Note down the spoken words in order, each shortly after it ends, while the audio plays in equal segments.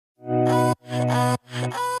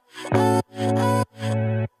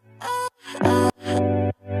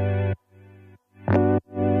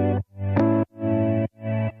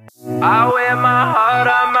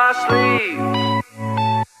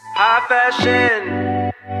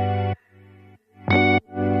fashion.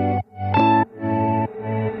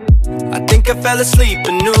 I think I fell asleep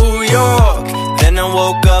in New York, then I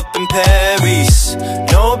woke up in Paris.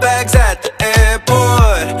 No bags at the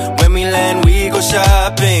airport, when we land we go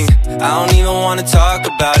shopping. I don't even wanna talk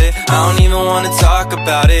about it, I don't even wanna talk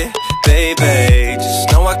about it. Baby,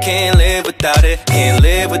 just know I can't live without it, can't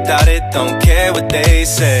live without it, don't care what they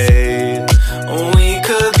say. We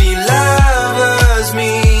could be lovers,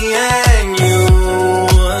 me and you,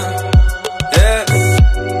 yeah.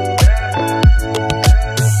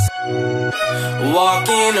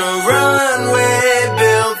 Walking a runway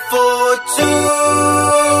built for two.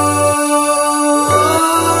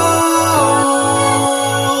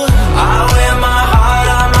 I wear my heart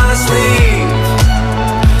on my sleeve,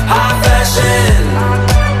 high fashion.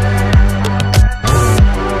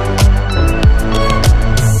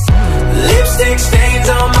 Lipstick stains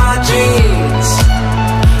on my jeans,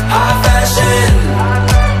 high fashion.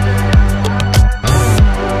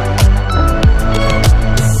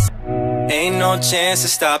 Ain't no chance of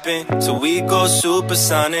stopping till we go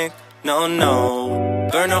supersonic. No, no,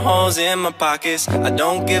 burn the holes in my pockets, I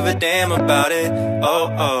don't give a damn about it. Oh,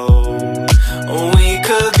 oh, we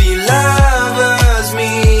could be